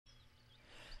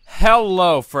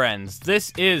Hello friends,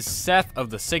 this is Seth of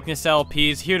the Sickness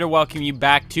LPs here to welcome you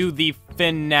back to the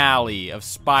finale of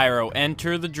Spyro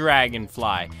Enter the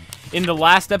Dragonfly. In the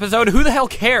last episode, who the hell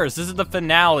cares? This is the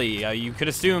finale. You could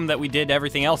assume that we did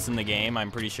everything else in the game, I'm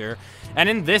pretty sure. And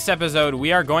in this episode,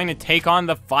 we are going to take on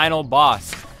the final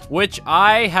boss, which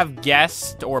I have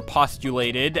guessed or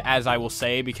postulated, as I will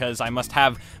say, because I must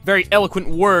have very eloquent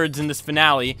words in this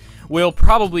finale, will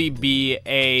probably be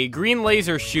a green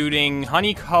laser shooting,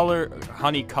 honey-covered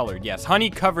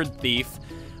thief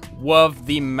of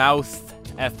the mouse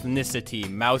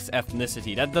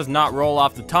ethnicity. That does not roll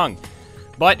off the tongue.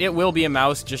 But it will be a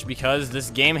mouse just because this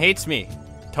game hates me.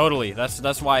 Totally.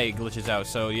 That's why it glitches out.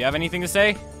 So, do you have anything to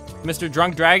say, Mr.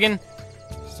 Drunk Dragon?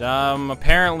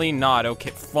 Apparently not. Okay,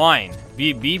 fine.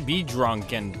 Be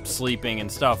drunk and sleeping and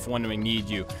stuff when we need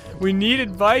you. We need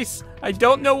advice. I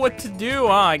don't know what to do.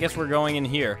 I guess we're going in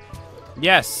here.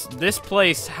 Yes, this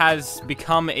place has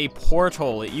become a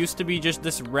portal. It used to be just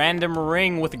this random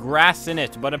ring with grass in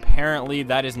it, but apparently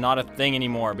that is not a thing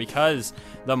anymore because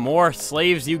the more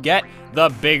slaves you get, the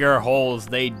bigger holes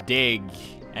they dig.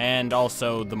 And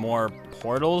also the more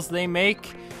portals they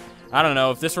make. I don't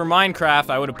know, if this were Minecraft,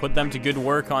 I would have put them to good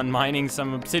work on mining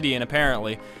some obsidian,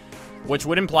 apparently. Which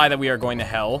would imply that we are going to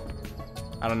hell.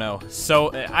 I don't know. So,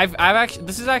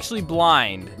 this is actually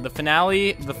blind. The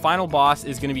finale, the final boss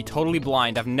is going to be totally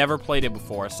blind. I've never played it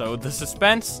before, so the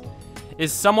suspense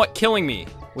is somewhat killing me,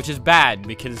 which is bad,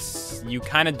 because you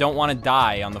kind of don't want to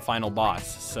die on the final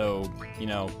boss. So, you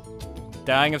know,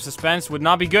 dying of suspense would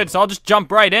not be good, so I'll just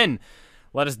jump right in.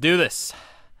 Let us do this.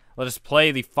 Let us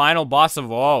play the final boss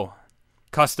of all.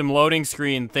 Custom loading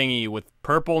screen thingy with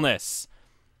purpleness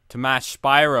to match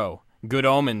Spyro. Good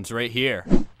omens right here.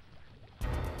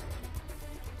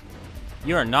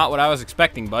 You are not what I was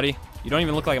expecting, buddy. You don't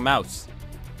even look like a mouse.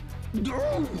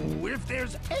 Oh, if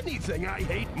there's anything I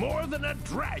hate more than a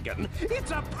dragon,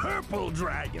 it's a purple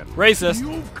dragon. Racist.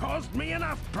 You've caused me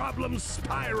enough problems,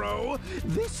 Spyro.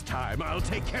 This time I'll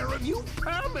take care of you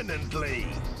permanently.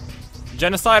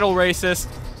 Genocidal racist.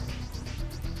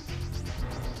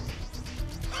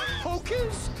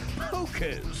 Hocus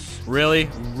pocus. Really?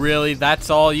 Really?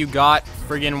 That's all you got?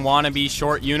 Friggin' wannabe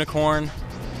short unicorn?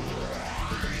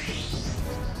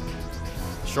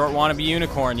 Short wannabe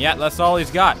unicorn. Yeah, that's all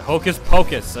he's got. Hocus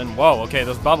pocus. And whoa, okay,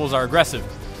 those bubbles are aggressive.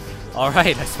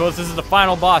 Alright, I suppose this is the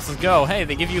final boss. Let's go. Hey,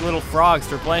 they give you little frogs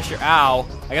to replenish your ow.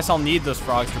 I guess I'll need those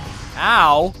frogs to...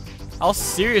 Ow! I'll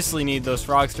seriously need those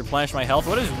frogs to replenish my health.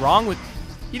 What is wrong with...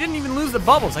 He didn't even lose the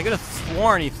bubbles. I could have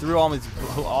sworn he threw all his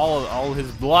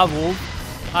bubbles.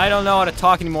 I don't know how to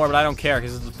talk anymore, but I don't care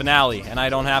because it's the finale, and I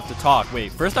don't have to talk.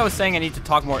 Wait, first I was saying I need to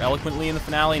talk more eloquently in the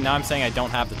finale. Now I'm saying I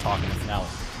don't have to talk in the finale.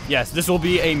 Yes, this will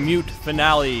be a mute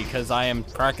finale because I am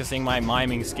practicing my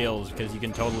miming skills because you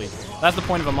can totally... That's the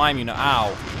point of a mime, you know.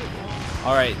 Ow.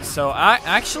 Alright, so I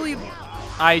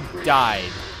died.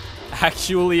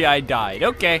 Actually, I died.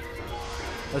 Okay.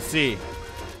 Let's see.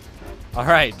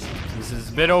 Alright. This is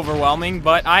a bit overwhelming,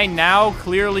 but I now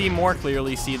more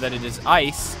clearly see that it is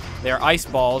ice. They are ice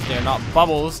balls. They are not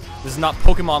bubbles. This is not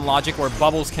Pokemon logic where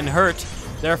bubbles can hurt.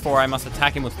 Therefore, I must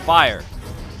attack him with fire.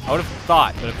 I would have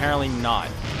thought, but apparently not.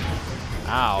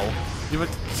 Ow.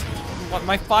 What,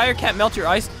 my fire can't melt your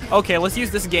ice? Okay, let's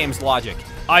use this game's logic.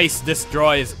 Ice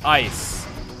destroys ice.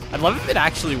 I'd love if it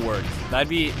actually worked. That'd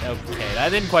be... Okay, that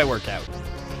didn't quite work out.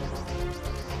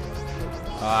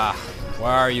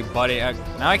 Where are you, buddy?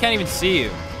 Now I can't even see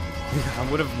you.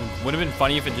 Would have been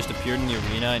funny if it just appeared in the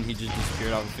arena and he just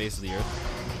disappeared off the face of the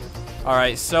earth.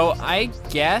 Alright, so I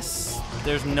guess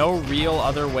there's no real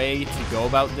other way to go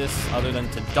about this other than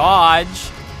to dodge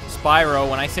Spyro.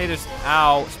 When I say there's...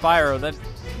 Ow, Spyro,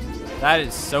 that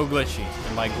is so glitchy.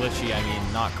 And by glitchy, I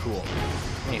mean not cool.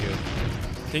 Anywho.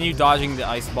 Continue dodging the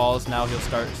ice balls. Now he'll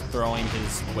start throwing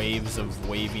his waves of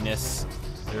waviness.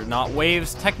 They're not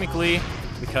waves, technically,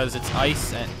 because it's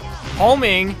ice and...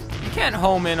 Homing? You can't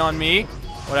home in on me.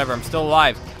 Whatever, I'm still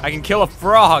alive. I can kill a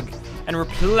frog and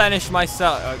replenish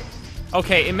myself.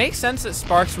 Okay, it makes sense that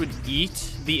Sparks would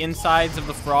eat the insides of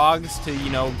the frogs to, you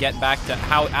know, get back to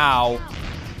how... Ow.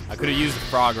 I could have used the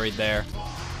frog right there.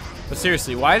 But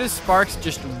seriously, why does Sparks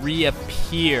just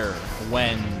reappear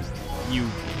when you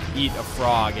eat a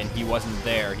frog and he wasn't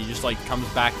there? He just, like, comes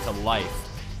back to life.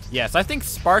 Yes, I think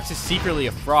Sparks is secretly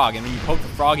a frog, and when you poke the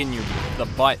frog in the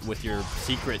butt with your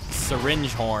secret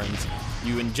syringe horns,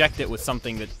 you inject it with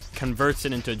something that converts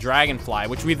it into a dragonfly,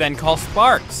 which we then call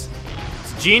Sparks.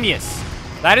 It's genius.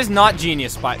 That is not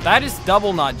genius, Spyro. That is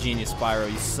double not genius,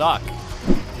 Spyro. You suck.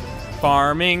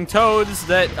 farming toads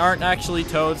that aren't actually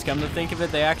toads. Come to think of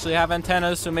it, they actually have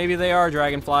antennas, so maybe they are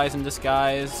dragonflies in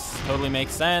disguise. Totally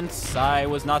makes sense. I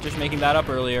was not just making that up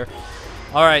earlier.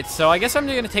 Alright, so I guess I'm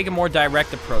going to take a more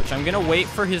direct approach. I'm going to wait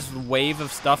for his wave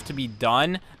of stuff to be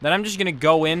done, then I'm just going to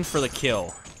go in for the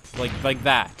kill. Like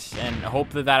that, and hope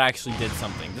that that actually did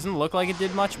something. Doesn't look like it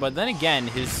did much, but then again,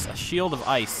 his shield of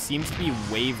ice seems to be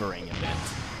wavering a bit.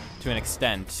 To an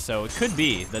extent, so it could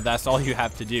be that that's all you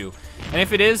have to do. And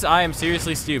if it is, I am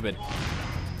seriously stupid.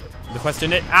 The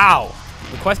question is, ow!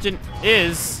 The question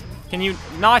is, can you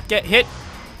not get hit?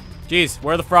 Jeez,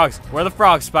 where are the frogs? Where are the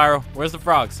frogs, Spyro? Where's the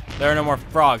frogs? There are no more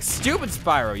frogs. Stupid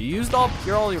Spyro, you used all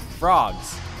your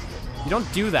frogs. You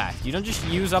don't do that. You don't just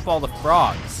use up all the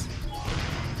frogs.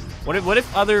 What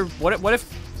if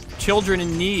children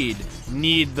in need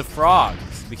the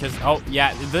frogs? Because, oh,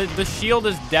 yeah, the shield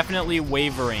is definitely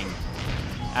wavering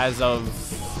as of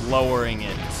lowering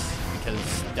it,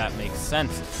 because that makes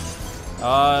sense.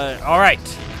 Alright.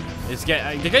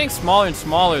 They're getting smaller and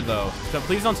smaller, though, so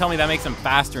please don't tell me that makes them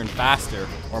faster and faster,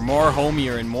 or more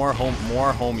homier and more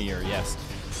homier, yes.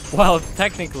 Well,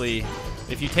 technically,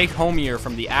 if you take homier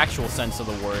from the actual sense of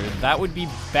the word, that would be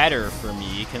better for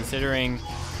me, considering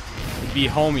it'd be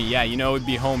homey. Yeah, you know it'd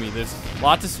be homey. There's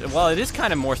lots of, well, it is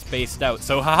kind of more spaced out.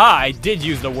 So, haha, I did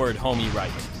use the word homey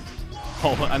right.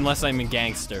 Oh, unless I'm a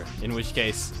gangster, in which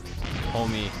case,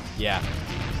 homey, yeah.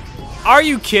 Are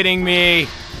you kidding me?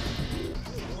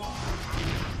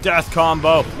 Death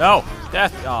combo. No,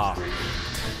 death, aw.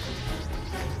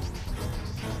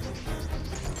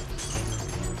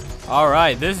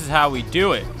 Alright, this is how we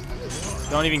do it.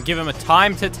 Don't even give him a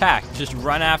time to attack. Just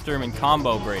run after him and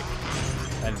combo break.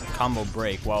 And combo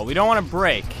break. Well, we don't want to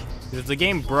break, because the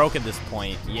game broke at this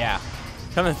point. Yeah.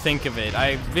 Come to think of it,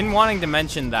 I've been wanting to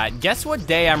mention that. Guess what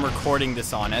day I'm recording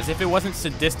this on, as if it wasn't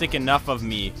sadistic enough of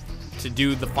me to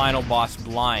do the final boss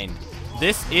blind.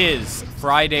 This is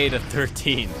Friday the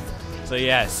 13th. So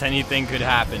yes, anything could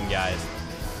happen, guys.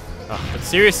 But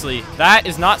seriously, that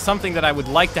is not something that I would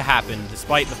like to happen,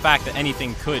 despite the fact that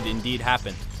anything could indeed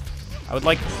happen. I would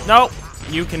like, no,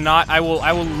 you cannot. I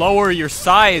will lower your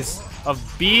size of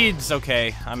beads.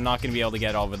 Okay, I'm not gonna be able to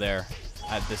get over there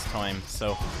at this time.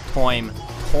 So, Toim,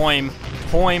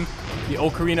 the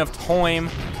Ocarina of Toim.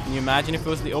 Can you imagine if it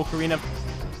was the Ocarina of...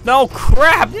 No,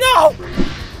 crap, no!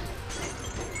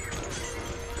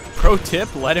 Pro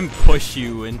tip, let him push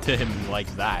you into him like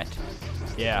that.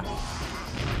 Yeah.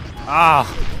 Ah,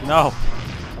 no.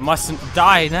 I mustn't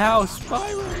die now,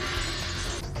 Spyro.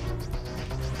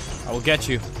 I will get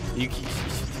you.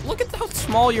 Look at how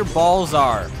small your balls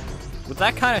are. With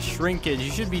that kind of shrinkage, you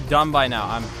should be done by now.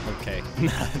 I'm okay.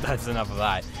 That's enough of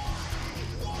that.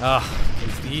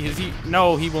 Is he?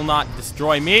 No, he will not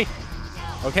destroy me.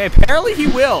 Okay, apparently he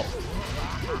will.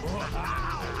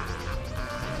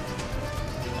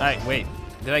 Alright, wait.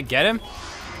 Did I get him?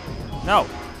 No.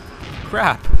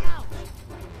 Crap.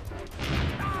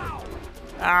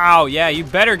 Ow, yeah, you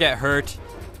better get hurt,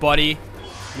 buddy.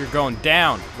 You're going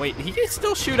down. Wait, he can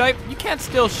still shoot Ipe. You can't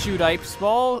still shoot Ipe's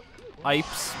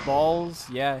balls.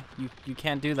 Yeah, you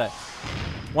can't do that.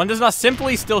 One does not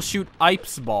simply still shoot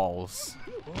Ipe's balls.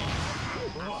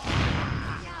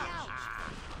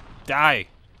 Die.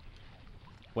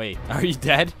 Wait, are you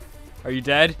dead? Are you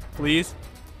dead? Please?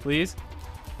 Please?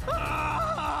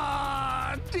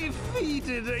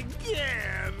 Defeated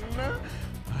again.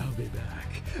 I'll be back,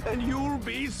 and you'll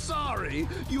be sorry.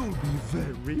 You'll be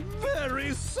very,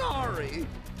 very sorry.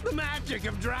 The magic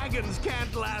of dragons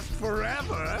can't last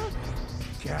forever,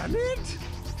 can it?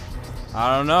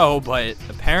 I don't know, but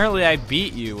apparently I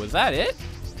beat you. Was that it?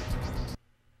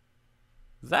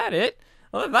 Was that it?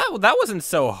 Well, that wasn't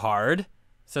so hard,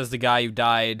 says the guy who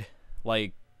died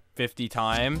like 50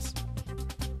 times.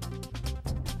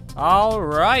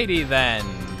 Alrighty then.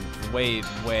 Wait.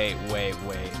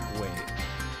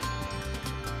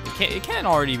 It can't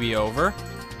already be over.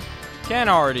 Can't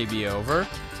already be over.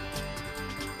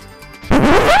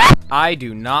 I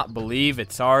do not believe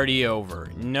it's already over.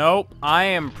 Nope, I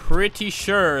am pretty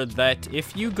sure that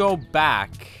if you go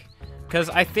back, because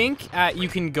I think you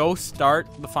can go start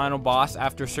the final boss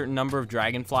after a certain number of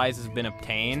dragonflies has been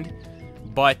obtained,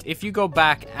 but if you go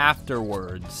back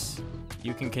afterwards,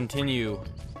 you can continue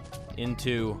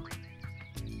into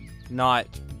not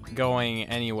going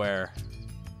anywhere.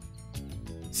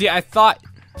 See, I thought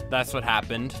that's what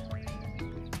happened.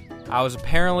 I was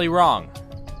apparently wrong.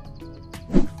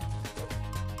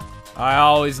 I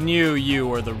always knew you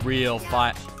were the real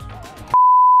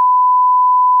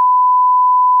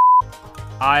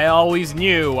I always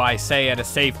knew, I say at a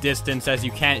safe distance as you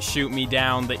can't shoot me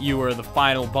down, that you were the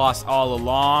final boss all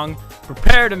along.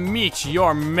 Prepare to meet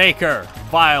your maker,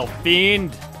 vile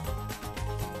fiend.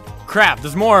 Crap,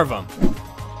 there's more of them.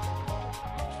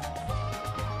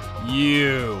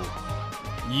 You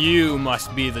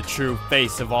must be the true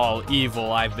face of all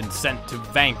evil I've been sent to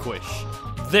vanquish.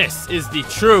 This is the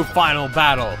true final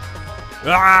battle.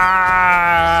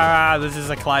 Ah, this is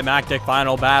a climactic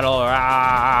final battle.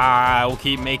 Ah, I will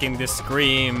keep making this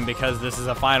scream because this is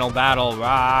a final battle.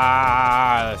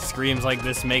 Ah, screams like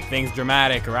this make things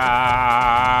dramatic.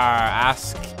 Ah,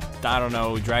 ask, I don't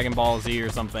know, Dragon Ball Z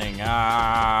or something.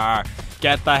 Ah,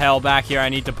 get the hell back here. I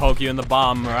need to poke you in the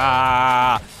bum.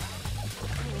 Ah.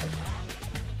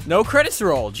 No credits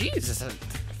roll. Jesus.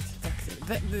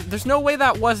 There's no way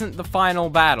that wasn't the final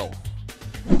battle.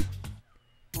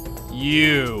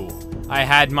 I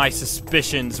had my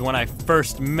suspicions when I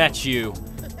first met you,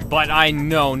 but I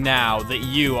know now that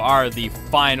you are the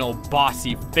final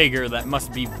bossy figure that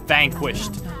must be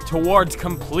vanquished towards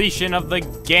completion of the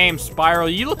game,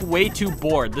 Spyro. You look way too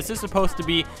bored. This is supposed to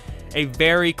be a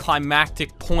very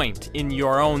climactic point in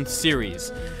your own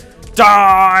series.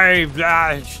 Die!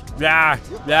 Blah, blah,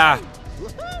 blah.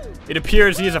 It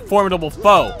appears he is a formidable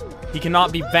foe. He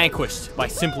cannot be vanquished by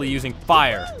simply using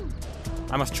fire.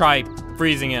 I must try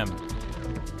freezing him.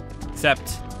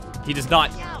 Except, he does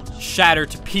not shatter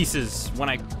to pieces when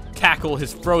I tackle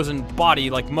his frozen body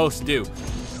like most do.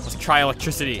 Let's try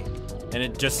electricity. And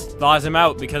it just thaws him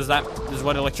out because that is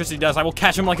what electricity does. I will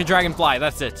catch him like a dragonfly,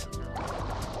 that's it.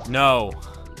 No.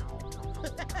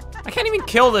 I can't even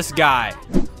kill this guy.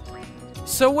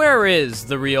 So where is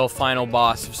the real final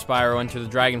boss of Spyro Enter the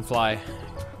Dragonfly?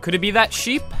 Could it be that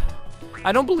sheep?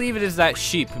 I don't believe it is that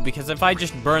sheep, because if I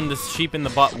just burn this sheep in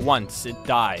the butt once, it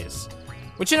dies.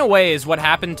 Which in a way is what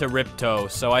happened to Ripto,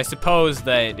 so I suppose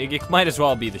that it might as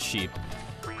well be the sheep.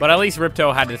 But at least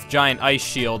Ripto had this giant ice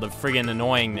shield of friggin'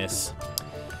 annoyingness.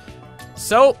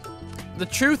 So, the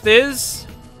truth is,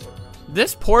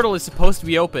 this portal is supposed to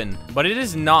be open, but it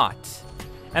is not.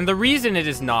 And the reason it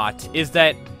is not is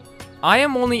that I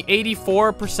am only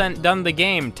 84% done the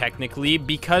game, technically,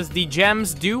 because the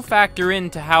gems do factor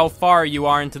into how far you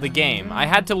are into the game. I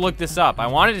had to look this up. I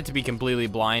wanted it to be completely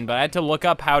blind, but I had to look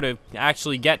up how to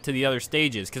actually get to the other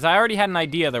stages, because I already had an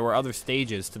idea there were other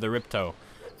stages to the Ripto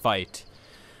fight.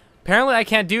 Apparently, I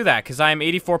can't do that, because I am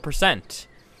 84%.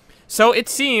 So it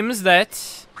seems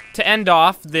that, to end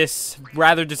off this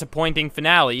rather disappointing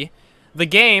finale, the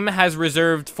game has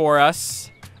reserved for us,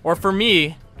 or for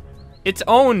me, its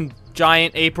own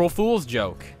giant April Fool's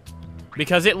joke,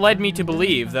 because it led me to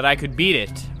believe that I could beat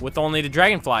it with only the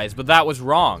dragonflies, but that was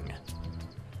wrong.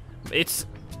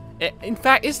 In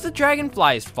fact, it's the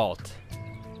dragonflies' fault.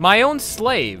 My own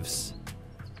slaves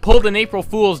pulled an April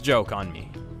Fool's joke on me.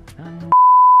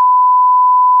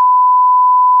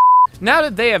 Now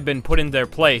that they have been put in their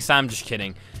place, I'm just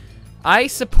kidding. I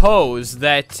suppose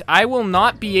that I will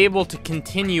not be able to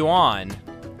continue on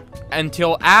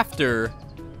until after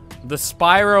the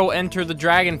Spyro Enter the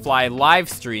Dragonfly live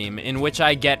stream, in which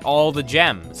I get all the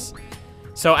gems.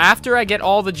 So after I get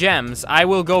all the gems, I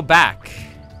will go back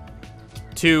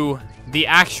to the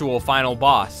actual final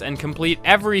boss and complete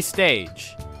every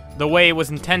stage the way it was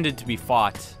intended to be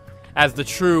fought, as the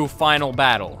true final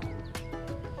battle.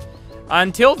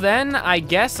 Until then, I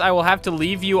guess I will have to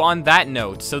leave you on that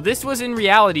note. So this was in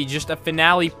reality just a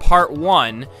finale part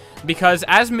 1, because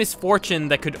as misfortune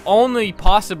that could only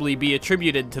possibly be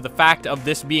attributed to the fact of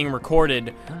this being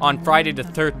recorded on Friday the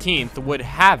 13th would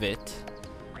have it,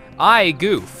 I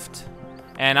goofed.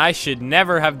 And I should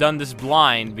never have done this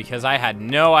blind because I had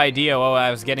no idea what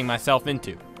I was getting myself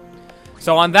into.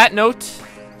 So on that note,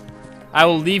 I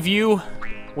will leave you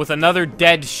with another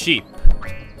dead sheep.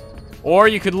 Or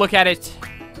you could look at it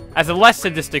as a less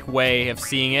sadistic way of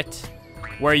seeing it,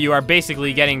 where you are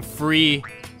basically getting free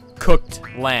cooked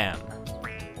lamb.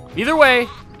 Either way,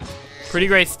 pretty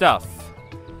great stuff.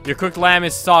 Your cooked lamb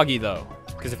is soggy though,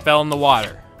 because it fell in the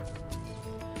water.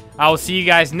 I will see you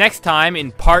guys next time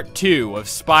in part 2 of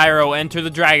Spyro Enter the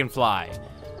Dragonfly,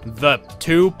 the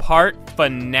 2-part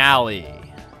finale.